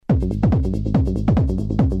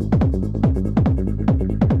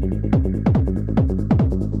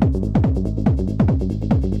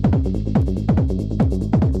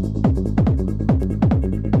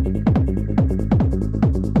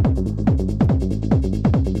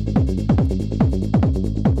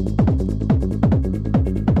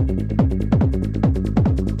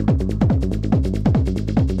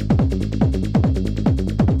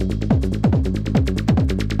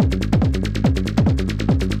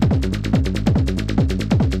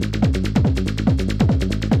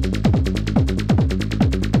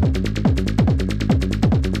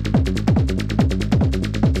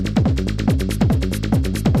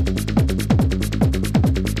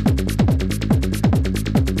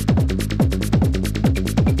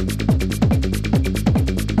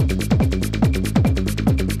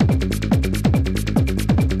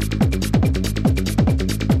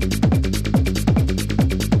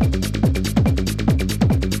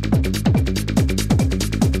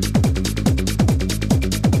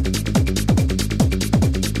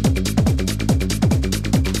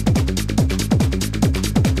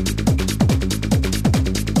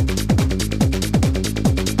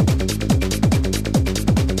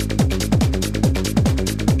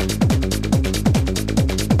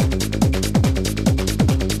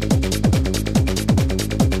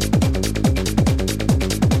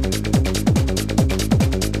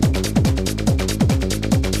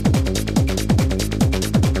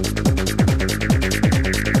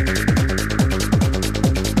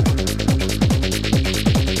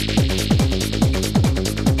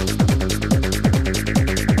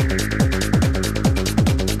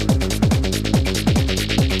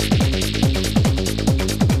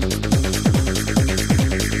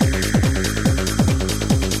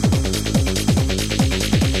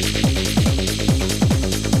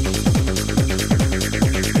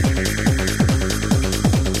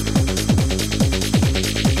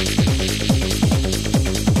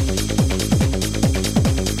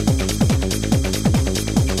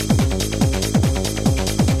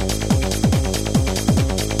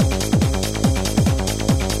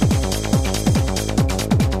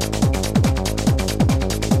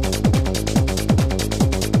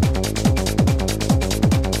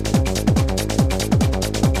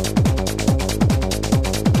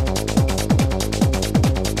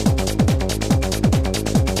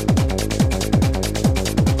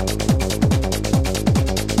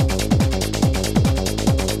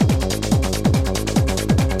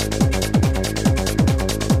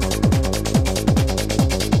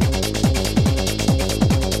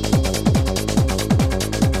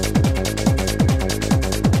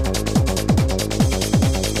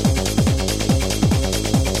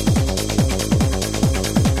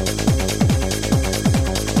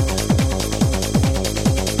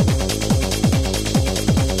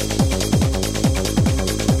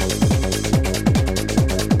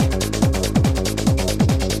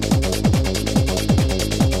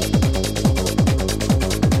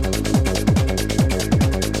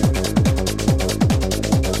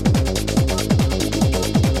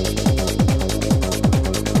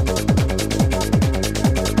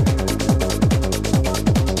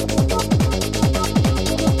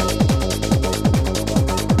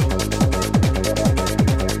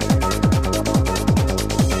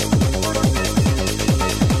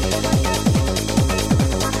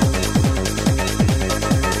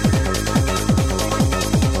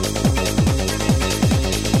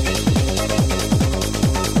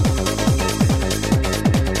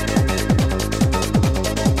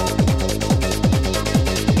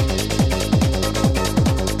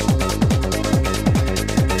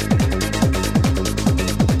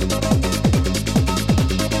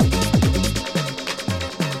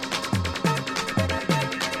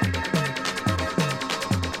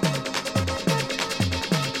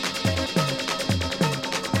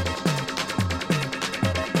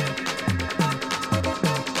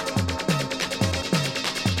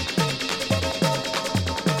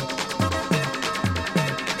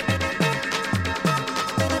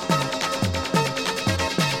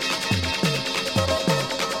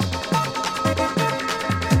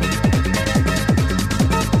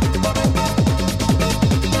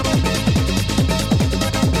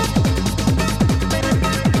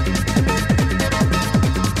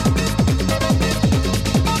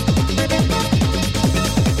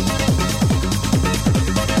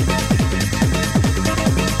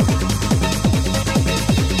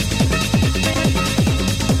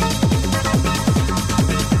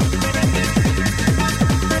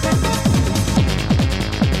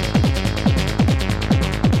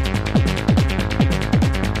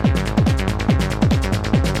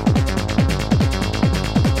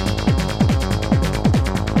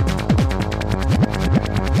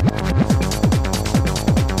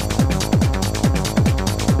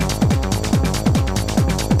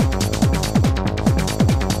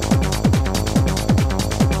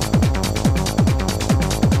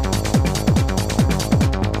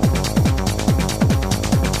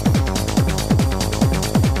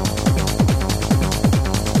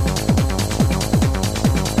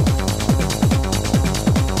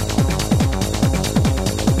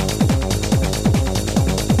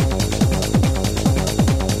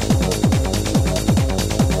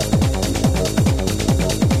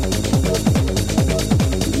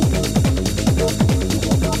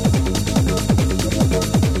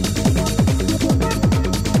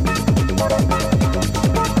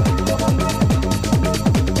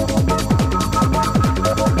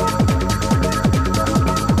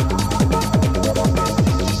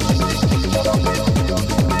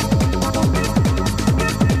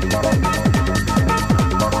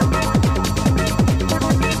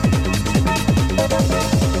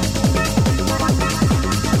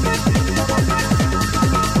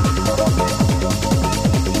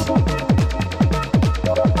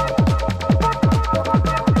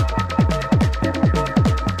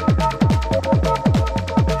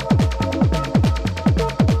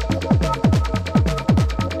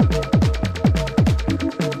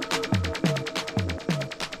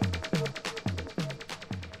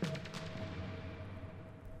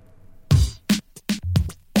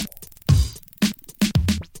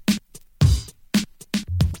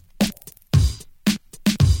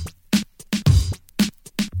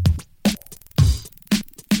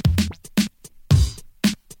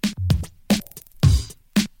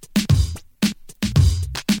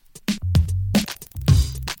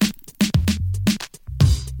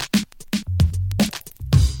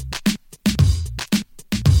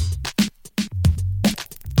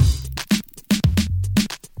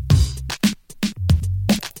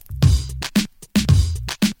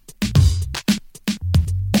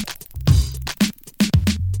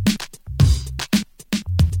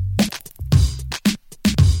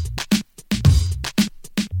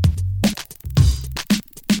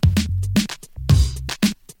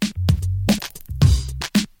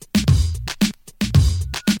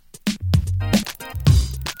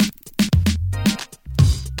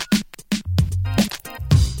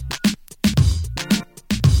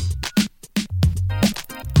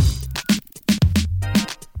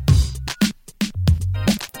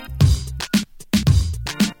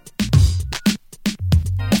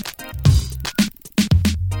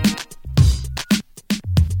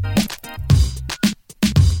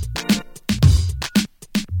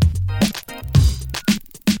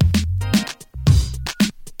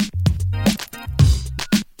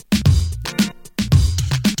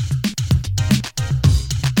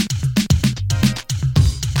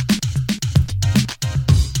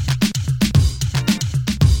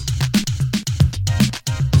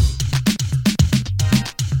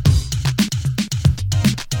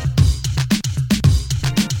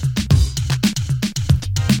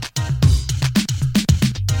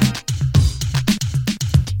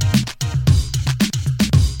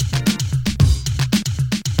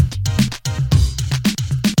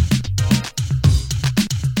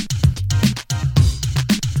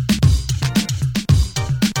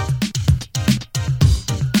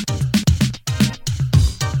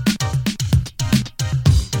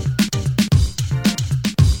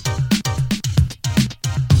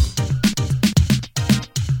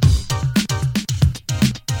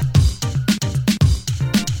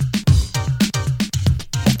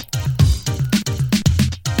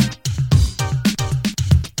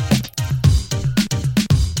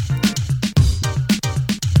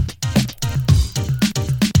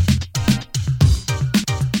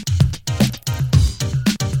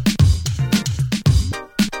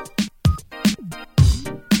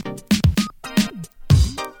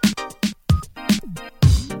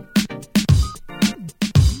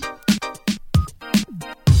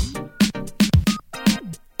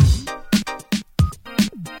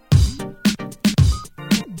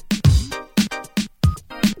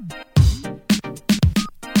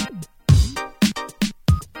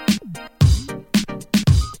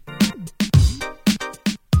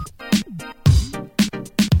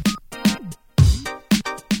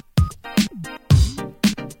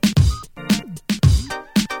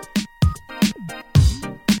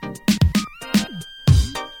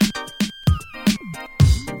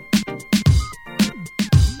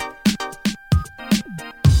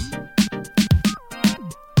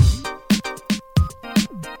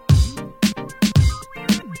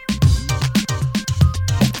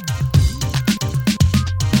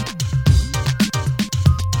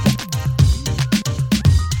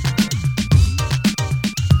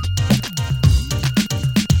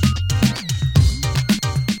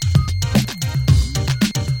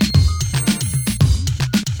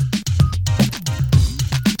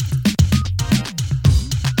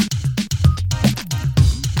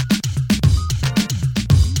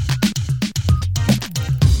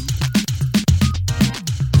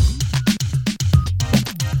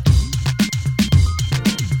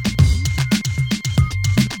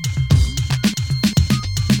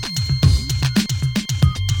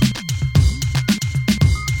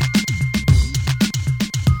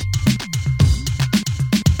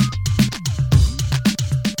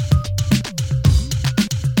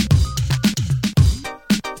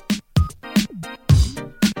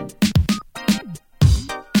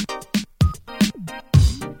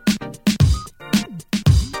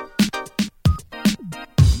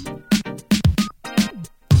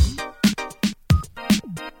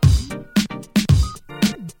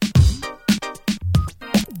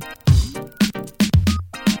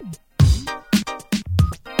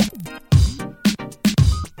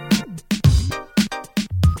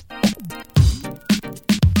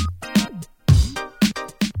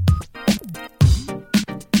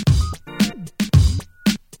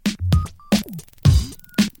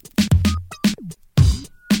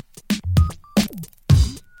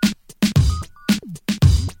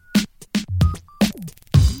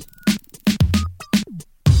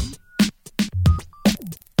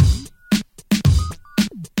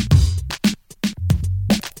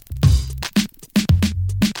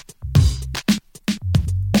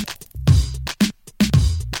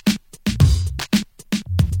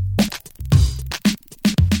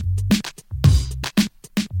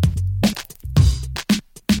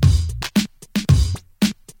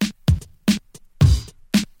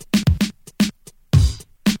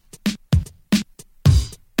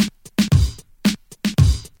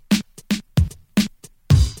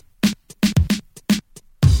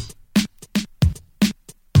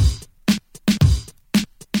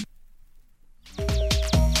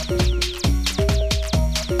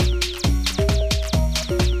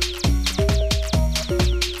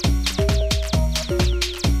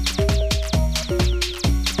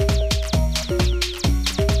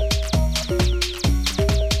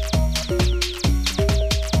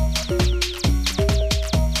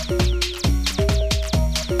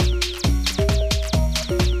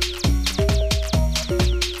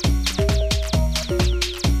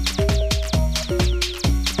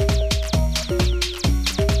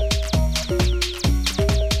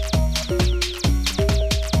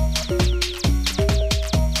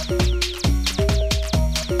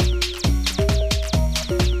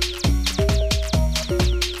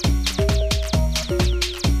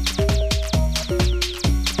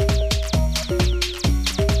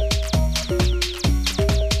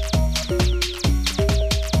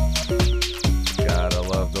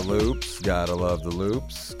love the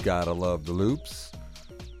loops. Gotta love the loops.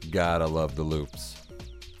 Gotta love the loops.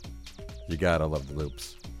 You gotta love the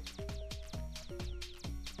loops.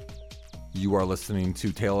 You are listening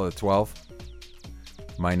to Tale of the 12.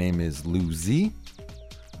 My name is Lou Z.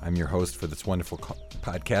 I'm your host for this wonderful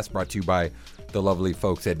podcast brought to you by the lovely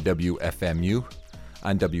folks at WFMU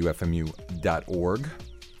on WFMU.org.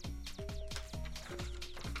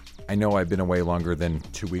 I know I've been away longer than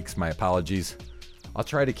 2 weeks. My apologies. I'll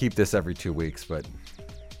try to keep this every 2 weeks, but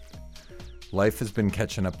life has been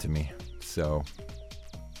catching up to me. So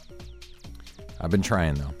I've been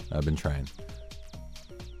trying, though.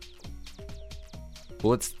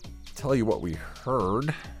 Well, let's tell you what we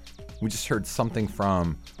heard. We just heard something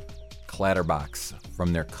from Clatterbox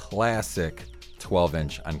from their classic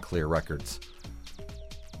 12-inch on Clear Records.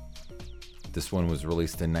 This one was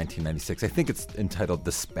released in 1996. I think it's entitled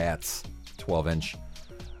The Spats 12-inch.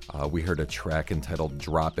 We heard a track entitled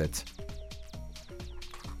Drop It.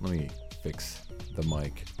 Let me fix the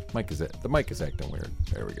mic. The mic is acting weird.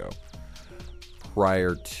 There we go.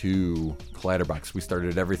 Prior to Clatterbox, we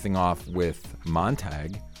started everything off with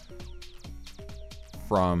Montag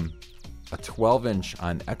from a 12-inch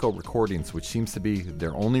on Echo Recordings, which seems to be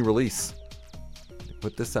their only release. They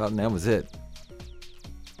put this out and that was it.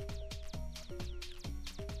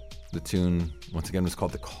 The tune, once again, was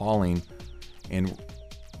called The Calling, and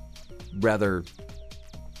rather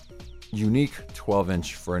unique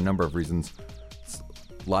 12-inch for a number of reasons.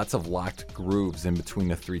 Lots of locked grooves in between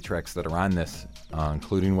the three tracks that are on this,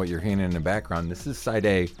 including what you're hearing in the background. This is side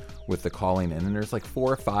A with The Calling, and then there's like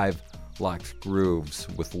 4 or 5 locked grooves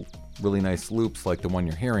with really nice loops like the one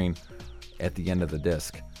you're hearing at the end of the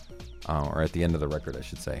disc, or at the end of the record, I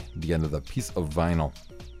should say, the end of the piece of vinyl.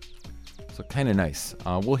 So kind of nice.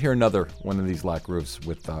 We'll hear another one of these lock grooves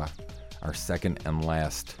with our second and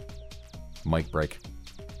last mic break.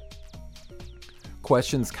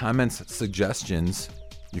 Questions, comments, suggestions,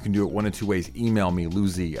 you can do it one of two ways. Email me,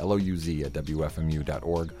 Louz, L-O-U-Z, at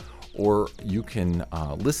WFMU.org, or you can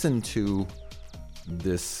listen to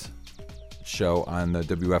this show on the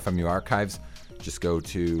WFMU archives. Just go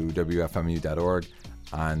to WFMU.org.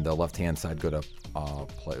 On the left-hand side, go to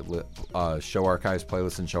show archives,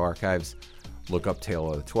 playlist and show archives. Look up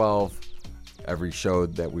Tale of the 12. Every show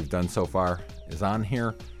that we've done so far is on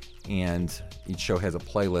here, and each show has a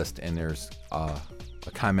playlist, and there's a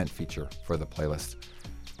comment feature for the playlist.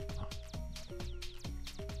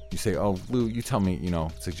 You say, oh, Lou, you tell me,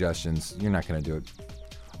 suggestions. You're not going to do it.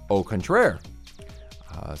 Au contraire.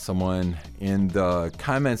 Someone in the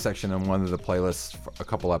comment section on one of the playlists a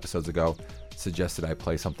couple episodes ago suggested I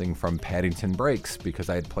play something from Paddington Breaks because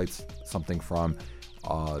I had played something from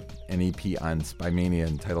an EP on Spymania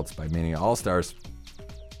entitled Spymania All-Stars.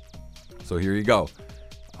 So here you go.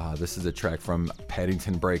 This is a track from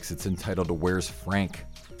Paddington Breaks. It's entitled Where's Frank?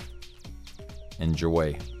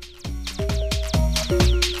 Enjoy.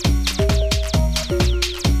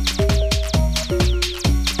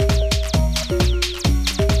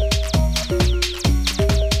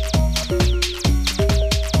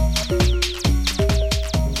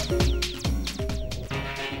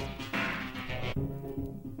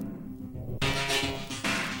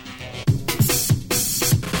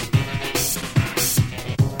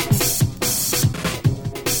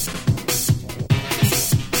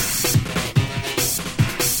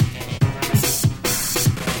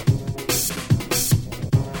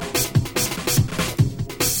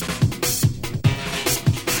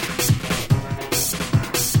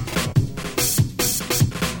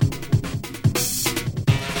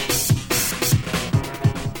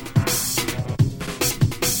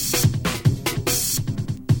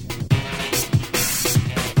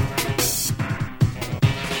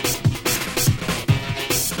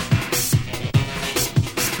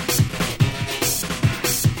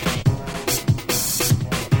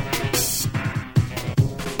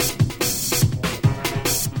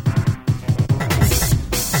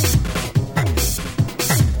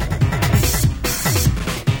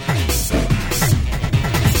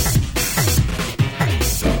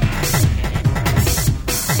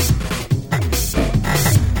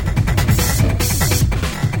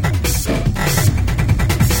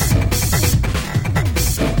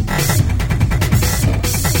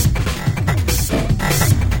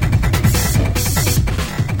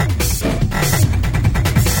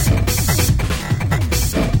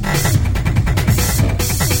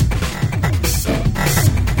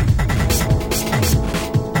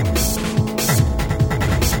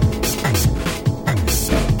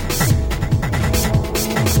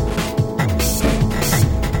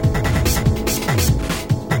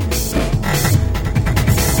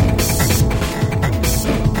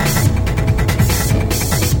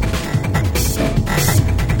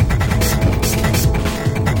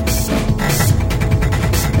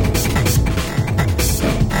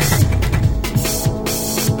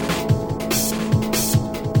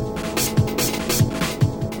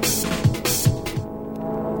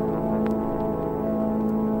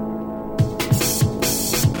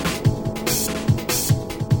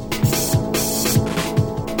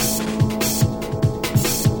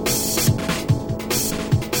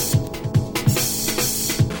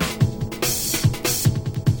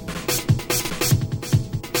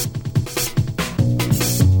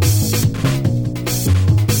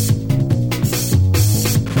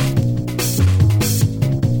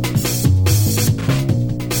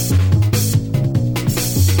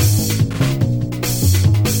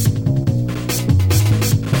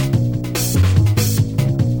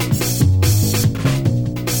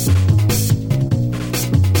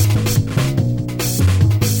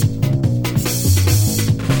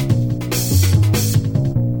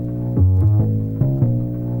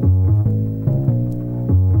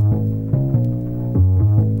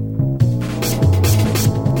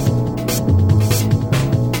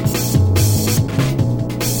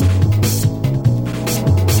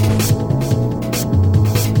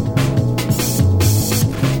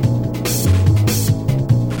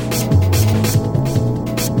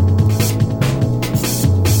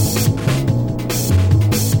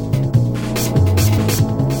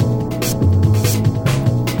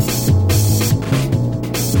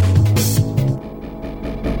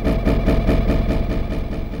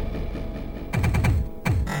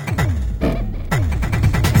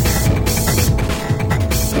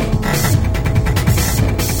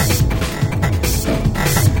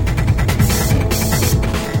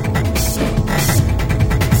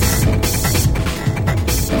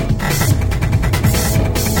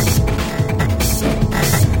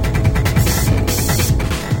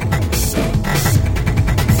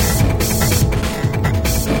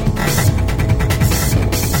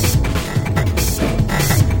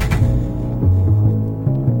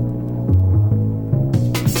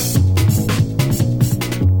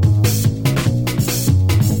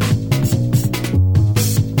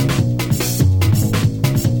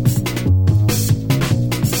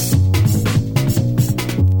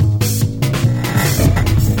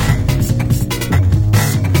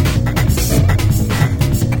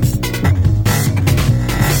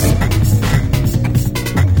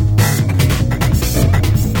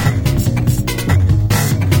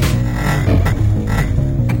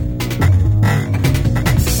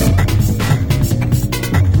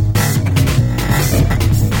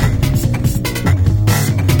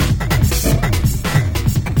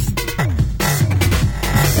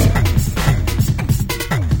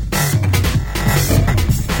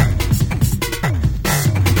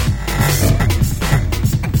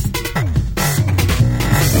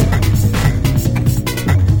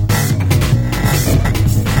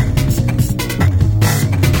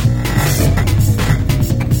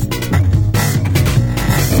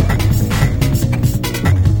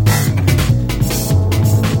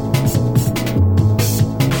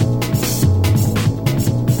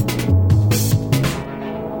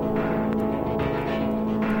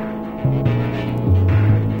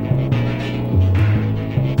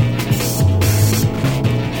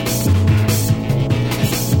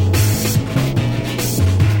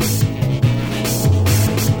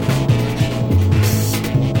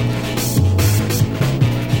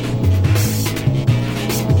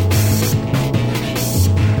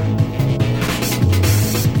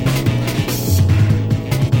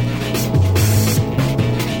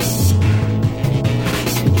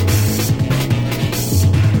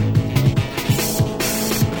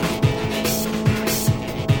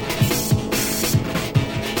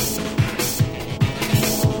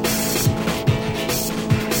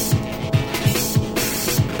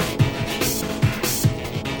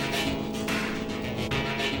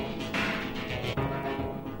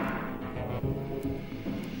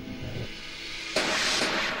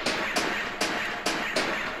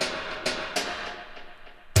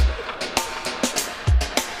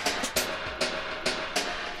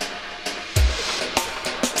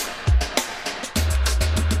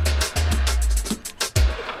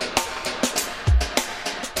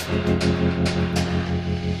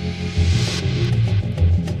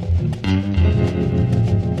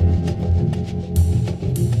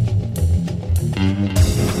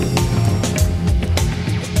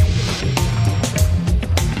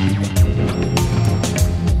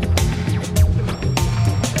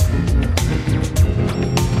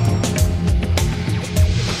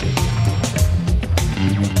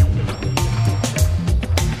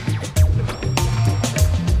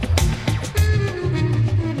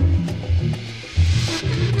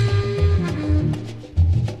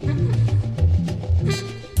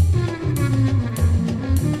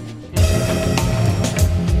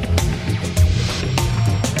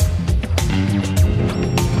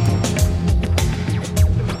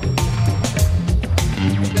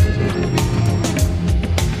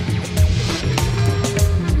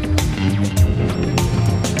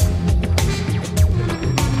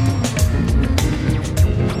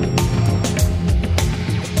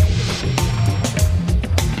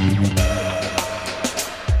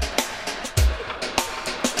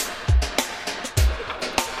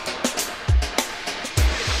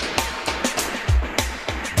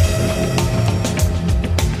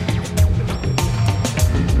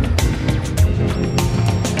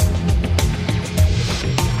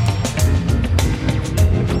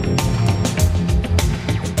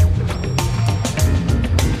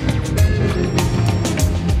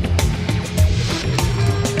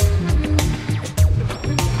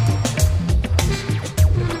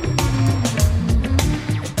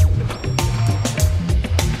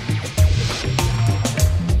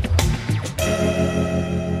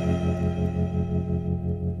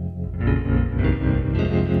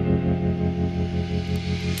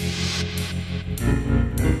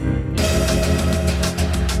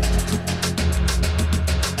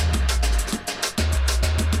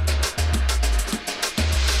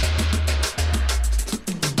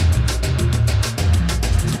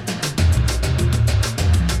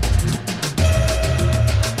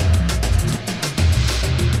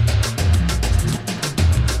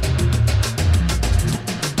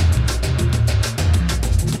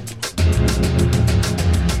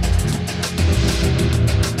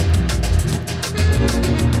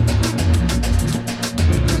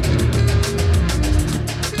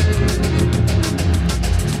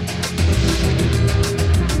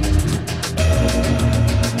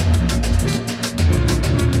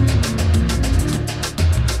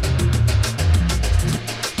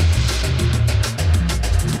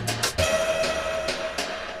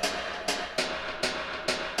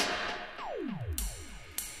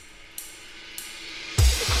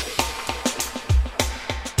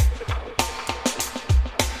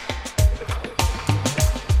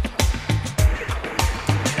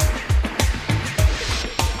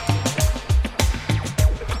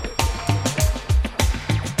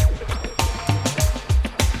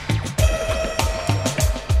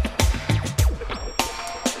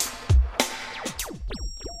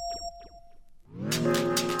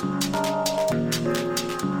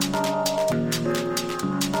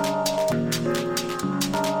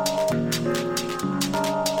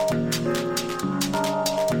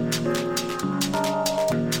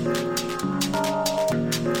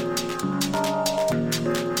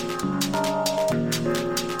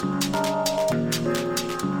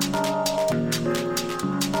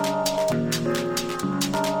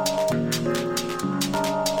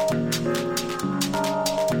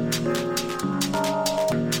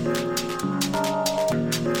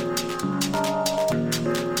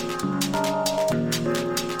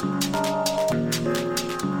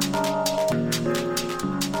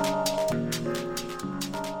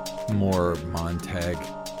 More Montag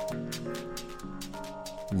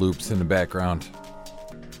loops in the background.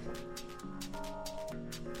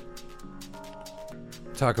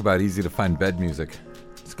 Talk about easy to find bed music.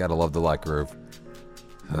 Just gotta love the light groove.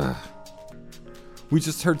 We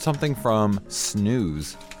just heard something from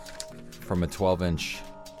Snooze from a 12-inch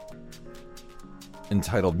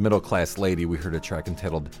entitled Middle Class Lady. We heard a track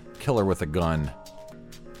entitled Killer with a Gun.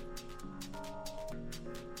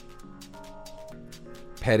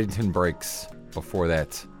 Paddington Breaks before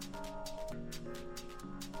that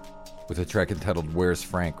with a track entitled Where's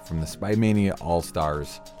Frank from the Spy Mania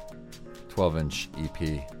All-Stars 12-inch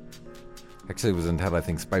EP. Actually, it was entitled, I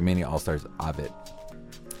think, Spy Mania All-Stars Ovid.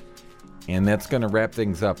 And that's going to wrap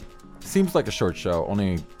things up. Seems like a short show,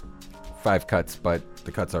 only 5 cuts, but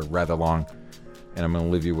the cuts are rather long. And I'm going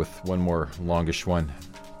to leave you with one more longish one.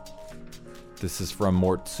 This is from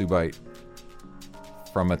Mort Subite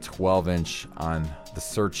from a 12-inch on the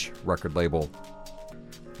Search record label.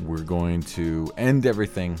 We're going to end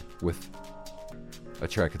everything with a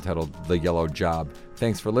track entitled The Yellow Job.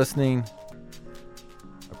 Thanks for listening.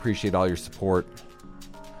 Appreciate all your support.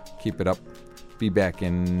 Keep it up. Be back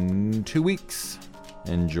in 2 weeks.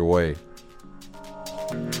 Enjoy.